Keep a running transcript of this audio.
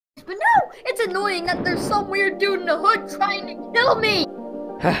but no, it's annoying that there's some weird dude in the hood trying to kill me.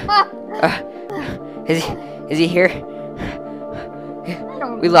 Is he here?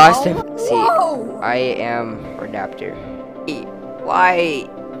 We lost him. See, I am Reddapter. Why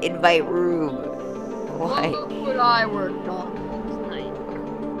invite room? Why? Look what I worked on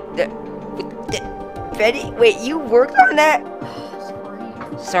tonight. Benny, wait, you worked on that?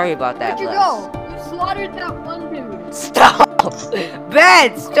 Sorry about that. Where'd you go? You slaughtered that one dude. Stop!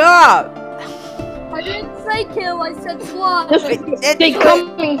 Ben, stop! I didn't say kill, I said slaughter. They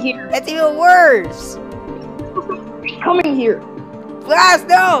coming here. That's even worse. Coming here. Blast,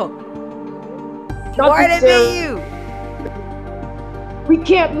 no! Not Why did this it be area. you? We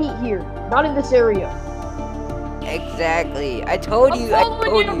can't meet here. Not in this area. Exactly. I told you. I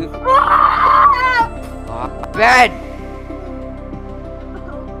told you. Ah! Oh, Ben!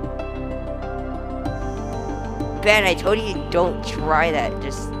 Ben, I told you don't try that.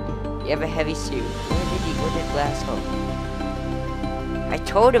 Just, you have a heavy suit. Where did Blast go? I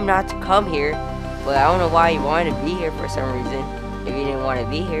told him not to come here, but I don't know why he wanted to be here for some reason. If he didn't want to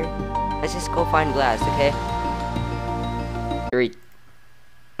be here, let's just go find Blast, okay?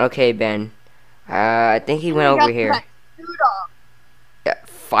 Okay, Ben. I think he went over here. Yeah,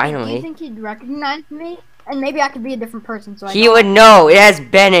 finally. Do you think he'd recognize me? And maybe I could be a different person, so He would know. It has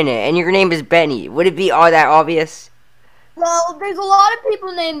Ben in it, and your name is Benny. Would it be all that obvious? Well, there's a lot of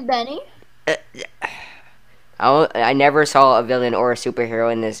people named Benny. I never saw a villain or a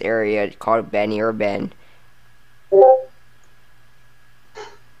superhero in this area called Benny or Ben. Well,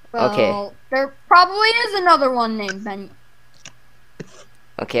 okay. There probably is another one named Benny.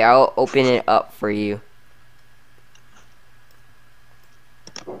 Okay, I'll open it up for you.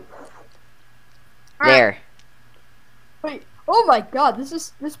 There. Wait. Oh my God!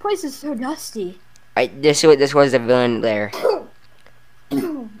 This place is so dusty. This was the villain there.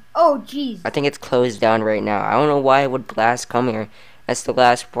 Oh jeez. I think it's closed down right now. I don't know why would Blast come here. That's the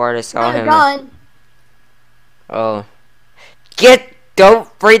last part I saw him. Gun. Oh.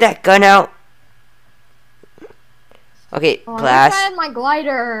 Don't bring that gun out. Okay, Blast. I have my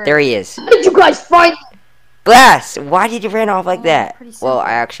glider. There he is. How did you guys find me? Blast, why did you run off like that? Well, simple.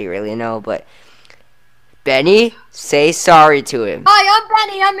 I actually really know, but Benny, say sorry to him. Hi, I'm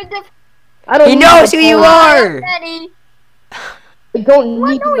Benny. I'm a different. He knows who you are. Benny. I don't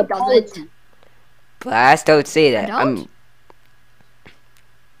Well, need no, an he doesn't. apology. Blast, don't say that. don't?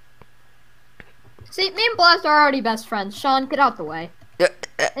 See, me and Blast are already best friends. Sean, get out the way.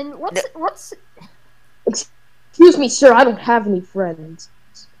 And what's? Excuse me, sir. I don't have any friends.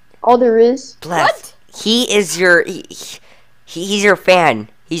 All there is. Blast. He is your. He's your fan.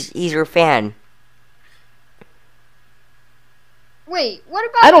 He's your fan. Wait, what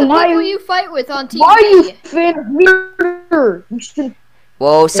about the people you fight with on TV? Why are you a fan of me? You shouldn't.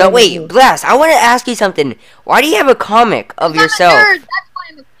 Whoa, so wait, Blast, I want to ask you something. Why do you have a comic of yourself? I'm a nerd. That's why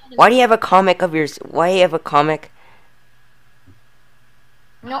I'm a fan of Why do you have a comic of yours? Why do you have a comic?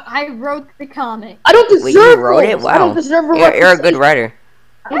 No, I wrote the comic. I don't deserve Wait, you wrote it? those. Wow. I don't deserve a You're a good writer.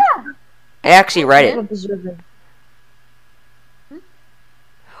 Yeah. I actually read I it. don't deserve it.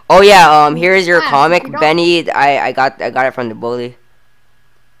 Oh yeah, here's your Blast, comic, you don't- Benny. I got it from the bully.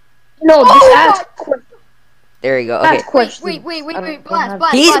 No, just ask questions. There you go. Okay. Ask questions. Wait, I don't Blast, have-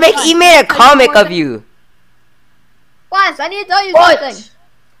 Blast. He Blast, made a Blast. comic of you. Blast, I need to tell you What? something.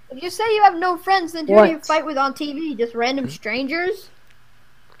 If you say you have no friends, then who do you What? fight with on TV? Just random strangers?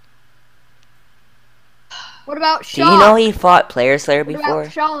 What about Do Sean? you know he fought Player Slayer What before?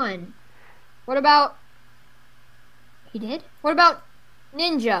 about Sean? What about... He did? What about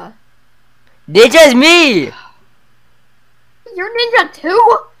Ninja? Ninja's me. You're Ninja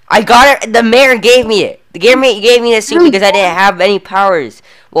too? I got it. The mayor gave me it. The mayor gave me the suit because I didn't have any powers.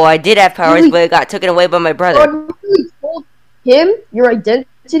 Well, I did have powers, but it got taken away by my brother. You really told him your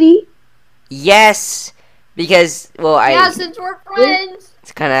identity? Yes, because Yeah, since we're friends.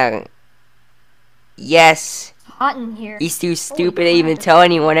 It's kind of. Yes, It's hot in here. he's too stupid to even tell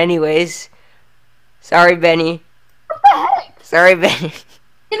anyone, anyways. Sorry, Benny. What the heck? Sorry, Benny.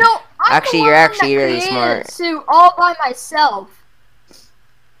 You know, I'm Actually, the you're one actually that really created smart. the suit all by myself.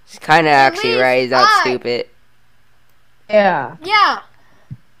 He's kind of At actually least right. He's not I- stupid. Yeah. Yeah.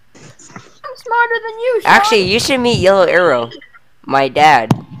 I'm smarter than you, Sean. Actually, you should meet Yellow Arrow, my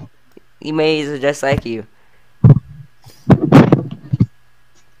dad. He may be just like you.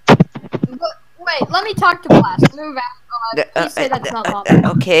 But, wait, let me talk to Blast. Move out. Please say that's not lawful.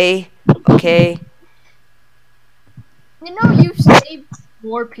 Okay, okay. You know you've saved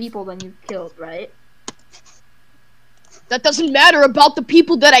more people than you've killed, right? That doesn't matter about the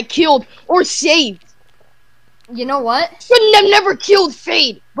people that I killed or saved. You know what? Shouldn't have never killed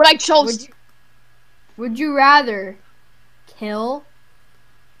Fade, but I chose. Would you rather kill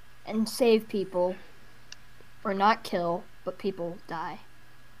and save people, or not kill but people die?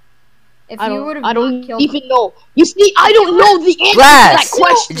 If I you would have don't killed even know. You see, I don't know the answer to that Blast!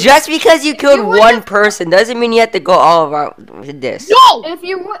 question. Just because you killed one person doesn't mean you have to go all around with this. No! If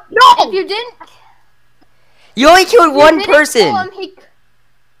you would, No! if you didn't, You only killed one person.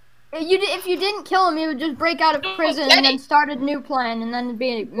 If you didn't kill him, he would just break out of prison and then start a new plan, and then it'd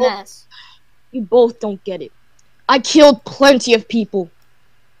be a mess. You both don't get it. I killed plenty of people.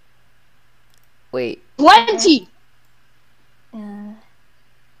 Wait. Plenty!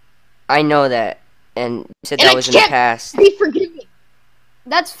 I know that. And you said that was in the past. Be forgiven.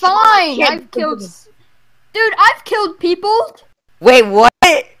 That's fine. I've killed... Dude, I've killed people. Wait, what?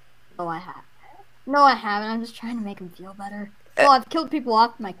 No, I haven't. No, I haven't. I'm just trying to make him feel better. Well, I've killed people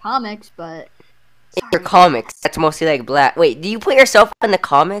off my comics, but... In your comics, that's mostly like black. Wait, do you put yourself in the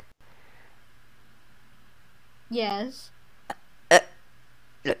comic? Yes.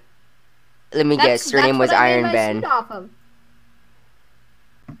 Let me guess, your name was Iron Man.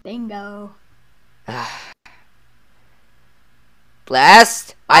 Bingo.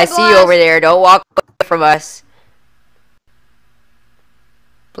 Blast! I see you over there. Don't walk away from us.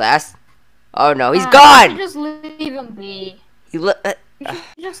 Blast. Oh no, he's gone! Just leave him be. You look.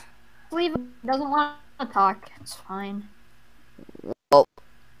 Just leave him. He doesn't want to talk. It's fine. Well,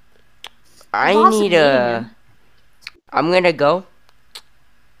 I need a. I'm gonna go.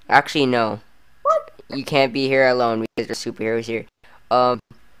 Actually, no. What? You can't be here alone because there's superheroes here. Well,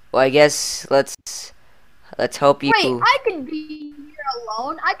 I guess let's hope you. Wait, I can be here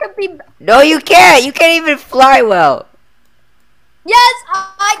alone. I could be. No, you can't. You can't even fly well. Yes,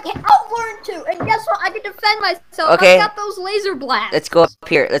 I can. I'll learn to. And guess what? I can defend myself. Okay. I've got those laser blasts. Let's go up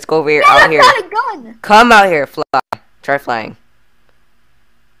here. Let's go over here. Yeah, out I've here. got a gun. Come out here. Fly. Try flying.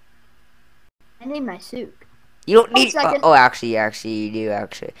 I need my suit. You don't need. Oh, actually, you do.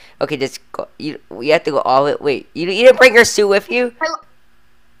 Actually, okay. Just go. You have to go all it. Wait. You didn't bring your suit with you?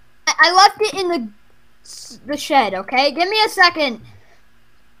 I left it in the shed. Okay, give me a second.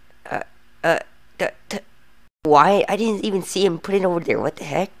 Why? I didn't even see him put it over there. What the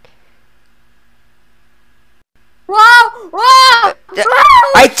heck? Whoa! Whoa!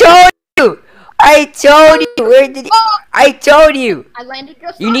 I told you. I told you. Where did you? I told you. I landed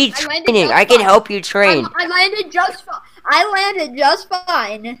just fine. You need training. I can help you train. I landed just fine. I landed just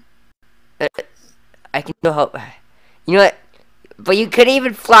fine. I can still help. You know what? But you couldn't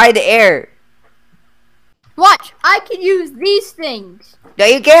even fly in the air. Watch. I can use these things. No,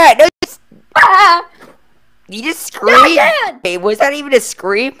 you can't. No, Ah! you just screamed. Yeah, I can. Hey, was that even a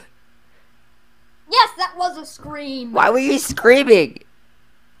scream? Yes, that was a scream. Why were you screaming?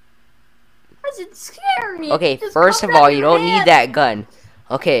 Because it scared me. Okay, first of all, you don't need that gun.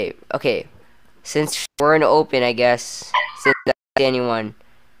 Okay. Since we're in the open, I guess. Since that's anyone,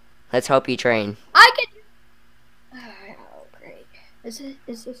 let's help you train. I can. Oh, great. Is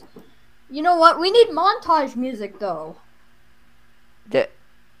this? You know what? We need montage music though.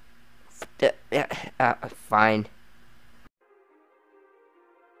 Fine.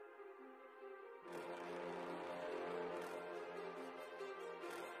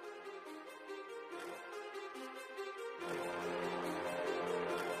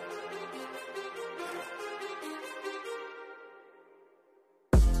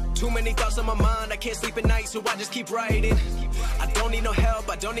 Too many thoughts on my mind, I can't sleep at night, so I just keep writing. I don't need no help,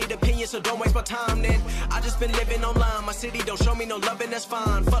 I don't need opinions, so don't waste my time then. I just been living online, my city don't show me no love, and that's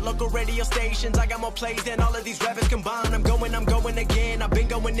fine. Fuck local radio stations, I got more plays than all of these rappers combined. I'm going again, I've been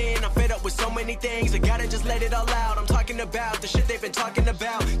going in, I'm fed up with so many things, I gotta just let it all out. I'm talking about the shit they've been talking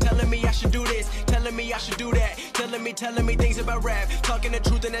about, telling me I should do this, telling me I should do that, telling me things about rap, talking the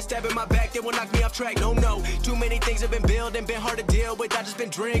truth and that stab in my back, they will knock me off track. No, too many things have been building, been hard to deal with, I just been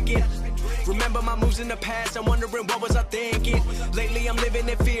drinking. Remember my moves in the past, I'm wondering what was I thinking. Lately I'm living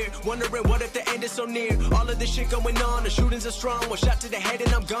in fear, wondering what if the end is so near. All of this shit going on, the shootings are strong. One shot to the head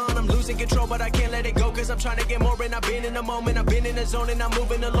and I'm gone. I'm losing control but I can't let it go, cause I'm trying to get more. And I've been in the moment, I've been in the zone, and I'm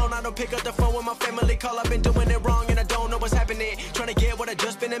moving alone. I don't pick up the phone when my family call, I've been doing it wrong and I don't know what's happening. Trying to get what I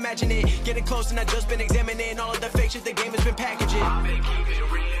just been imagining, getting close and I just been examining all of the fake shit the game has been packaging. I've been keeping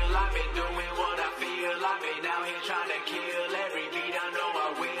it real, I've been doing what I feel. I've been out here trying to kill every beat, I know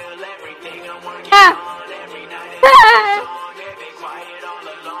I will. Everything I'm working on, every night it's a song, every quiet all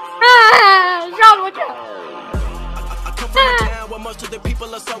alone. Sean, what's up? I come from a town where most of the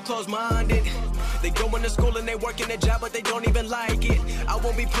people are so close-minded. They go into school and they work in a job, but they don't even like it. I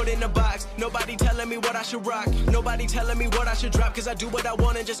won't be put in a box. Nobody telling me what I should rock. Nobody telling me what I should drop. Cause I do what I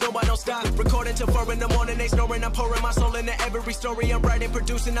want and just know I don't stop. Recording till 4 in the morning, they snoring. I'm pouring my soul into every story. I'm writing,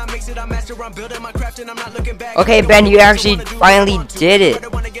 producing, I mix it, I master. I'm building my craft and I'm not looking back. Okay, Ben, you actually finally did it.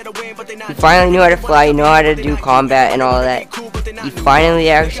 You finally knew how to fly, you know how to do combat and all of that. You finally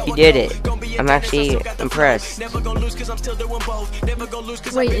actually did it. I'm actually impressed. Wait,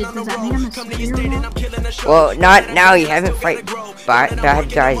 does that mean I'm a superhero now? Well, not now. You haven't fight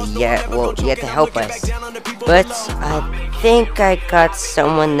bad guys yet. Well, you have to help us. But I think I got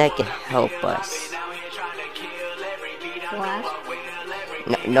someone that can help us.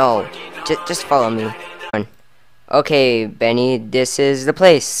 No, just follow me. Okay, Benny, this is the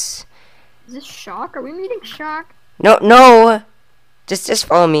place. Is this Shock? Are we meeting Shock? No. Just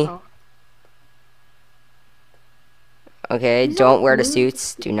follow me. Oh. Okay, don't wear the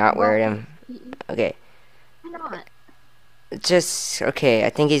suits. Do not wear them. Okay. Why not? Okay, I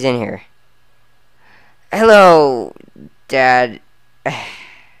think he's in here. Hello, Dad.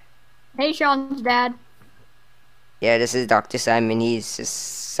 Hey, Sean's dad. Yeah, this is Dr. Simon. He's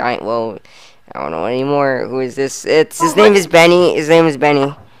just well, I don't know anymore. Who is this? His name is Benny. His name is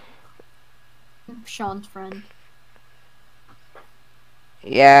Benny. Sean's friend.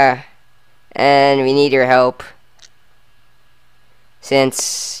 Yeah, and we need your help.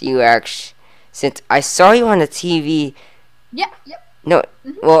 Since I saw you on the TV. Yep. No,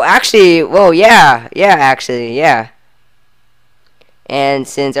 well, actually, yeah. And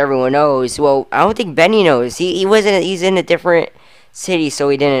since everyone knows, well, I don't think Benny knows. He's in a different city, so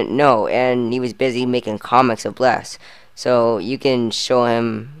he didn't know, and he was busy making comics of Bless. So you can show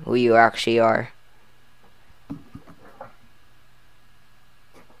him who you actually are.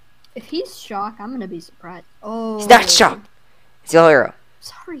 If he's Shock, I'm gonna be surprised. Oh. He's not Shock. He's a hero.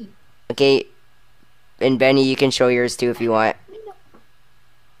 Sorry. Okay, and Benny, you can show yours too if you want.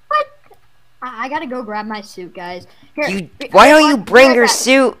 What? I gotta go grab my suit, guys. Here. Why don't you bring your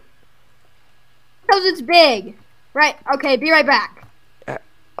suit? Because it's big. Right. Okay. Be right back.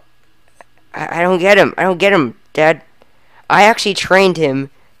 I don't get him, Dad. I actually trained him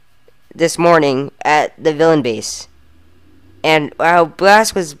this morning at the villain base. And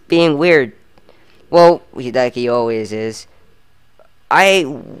Blast was being weird. Well, like he always is. I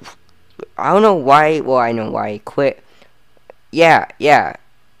don't know why. Well, I know why he quit. Yeah.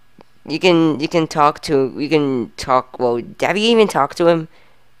 You can talk. Well, have you even talked to him?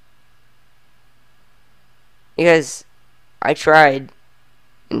 Because I tried,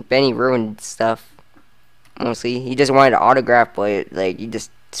 and Benny ruined stuff. Mostly, he just wanted an autograph, but like he's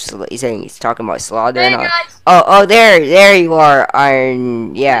saying he's talking about Slaughter and all. Guys. Oh, there you are,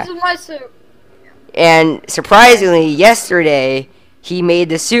 Iron. Yeah. This is my suit. And surprisingly, yesterday he made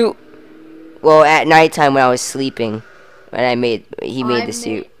the suit. Well, at nighttime when I was sleeping, he made the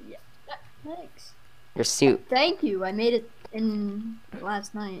suit. Yeah. Thanks. Your suit. Thank you. I made it in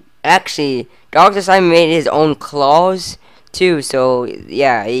last night. Actually, Dr. Simon made his own claws too. So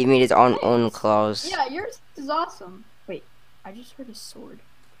yeah, he made his own claws. Yeah, yours is awesome. Wait, I just heard a sword.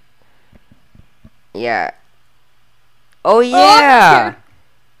 Yeah. Oh yeah.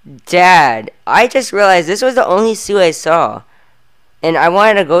 Dad, I just realized this was the only suit I saw. And I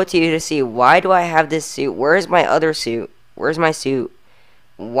wanted to go to you to see, why do I have this suit? Where's my other suit? Where's my suit?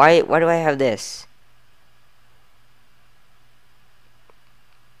 Why do I have this?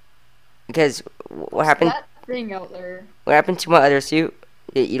 Because what happened? That thing out there. What happened to my other suit?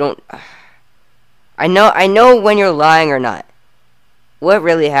 You don't. I know when you're lying or not. What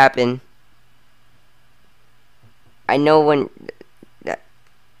really happened? I know when.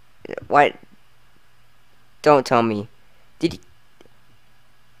 What? Don't tell me. Did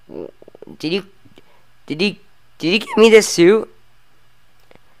you give me this suit?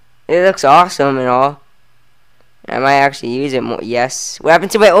 It looks awesome and all. I might actually use it more. Yes. What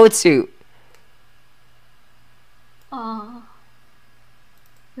happened to my old suit?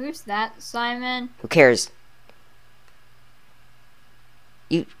 Who's that, Simon? Who cares?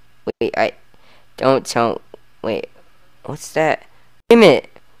 Wait, I don't tell. Wait, what's that? Wait a minute.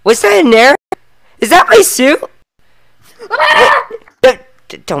 What's that in there? Is that my suit?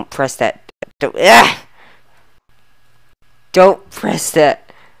 Don't press that. Don't press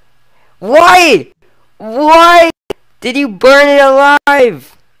that. Why? Why did you burn it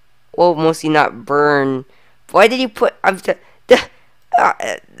alive? Well, mostly not burn. Why did you put? Why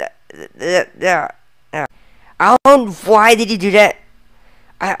did you do that?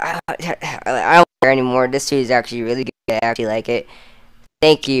 I don't care anymore. This suit is actually really good. I actually like it.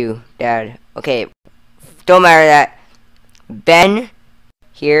 Thank you, Dad. Okay, don't matter that. Ben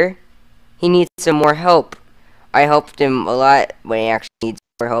here, he needs some more help. I helped him a lot, but he actually needs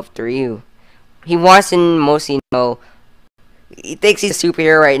more help through you. He wants to mostly know. He thinks he's a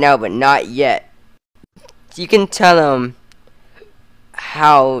superhero right now, but not yet. You can tell him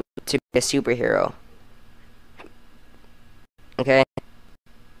how to be a superhero. Okay?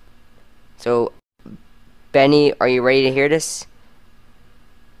 So, Benny, are you ready to hear this?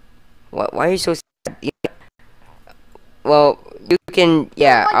 What? Why are you so sad? Well, you can.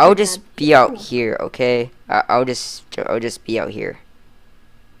 Yeah, I'll just be out here. Okay? I'll just be out here.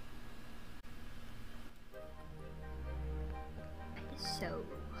 So.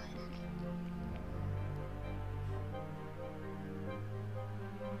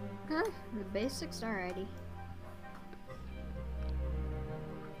 Huh? The basics, alrighty.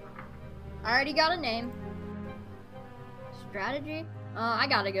 I already got a name. Strategy? I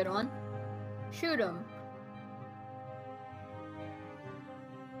got a good one. Shoot 'em.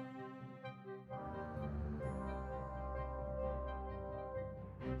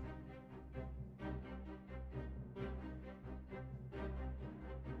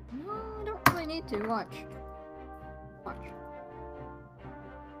 No, I don't really need to. Watch. Watch.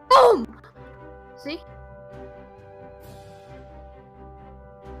 Boom! See?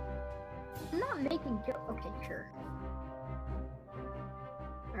 I'm not making jokes. Okay, sure.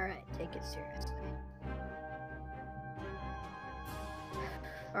 Alright, take it seriously.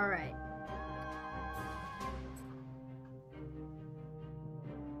 Alright.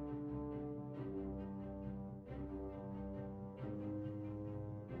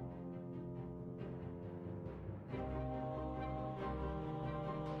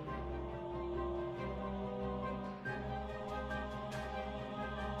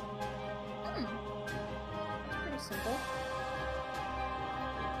 That's pretty simple.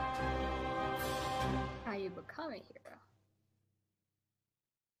 How you become a hero.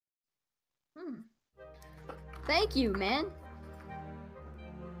 Thank you, man.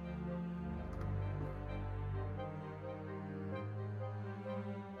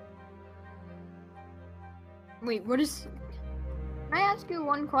 Wait, what is... Can I ask you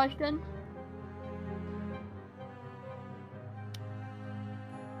one question?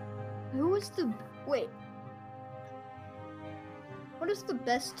 Who is the... Wait. What is the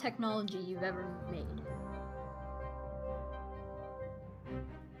best technology you've ever made?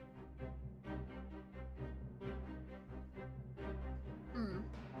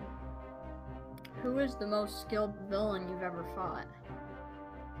 Who is the most skilled villain you've ever fought?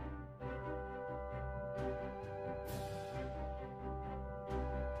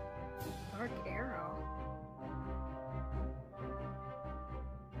 Dark Arrow.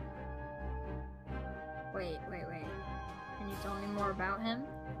 Wait. Can you tell me more about him?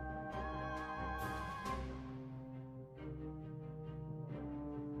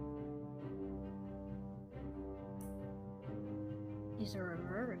 He's a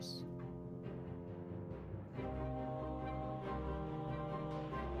reverse.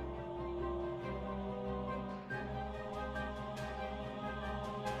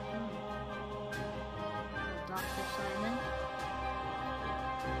 Dr. Simon,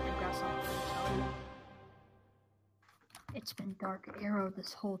 I've got something to tell you. It's been Dark Arrow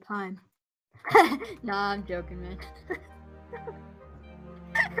this whole time. Nah, I'm joking, man.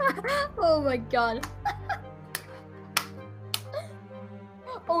 Oh my god.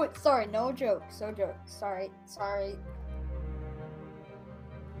 Oh, sorry, no joke, so joke. Sorry.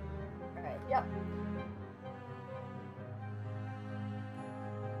 Alright, yep.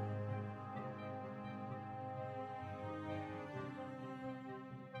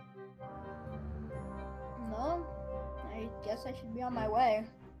 No, I guess I should be on my way.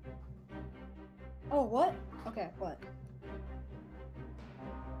 Oh, what? Okay, what?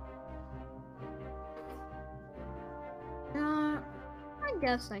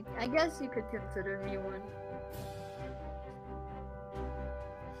 I guess you could consider me one.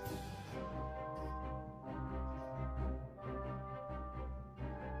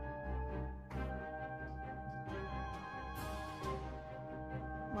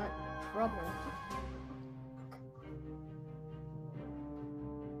 What trouble?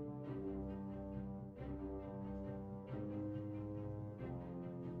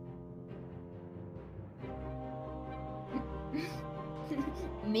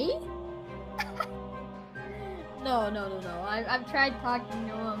 Me? No. I've tried talking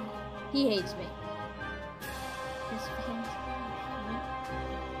to him. He hates me. His fans.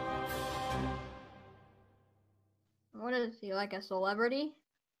 What is he, like a celebrity?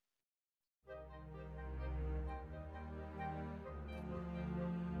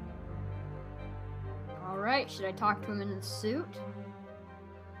 Alright, should I talk to him in the suit?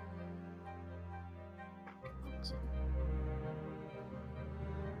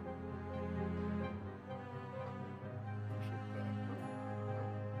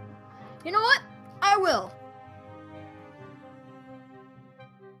 You know what? I will.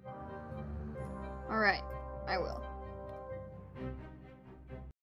 Alright, I will.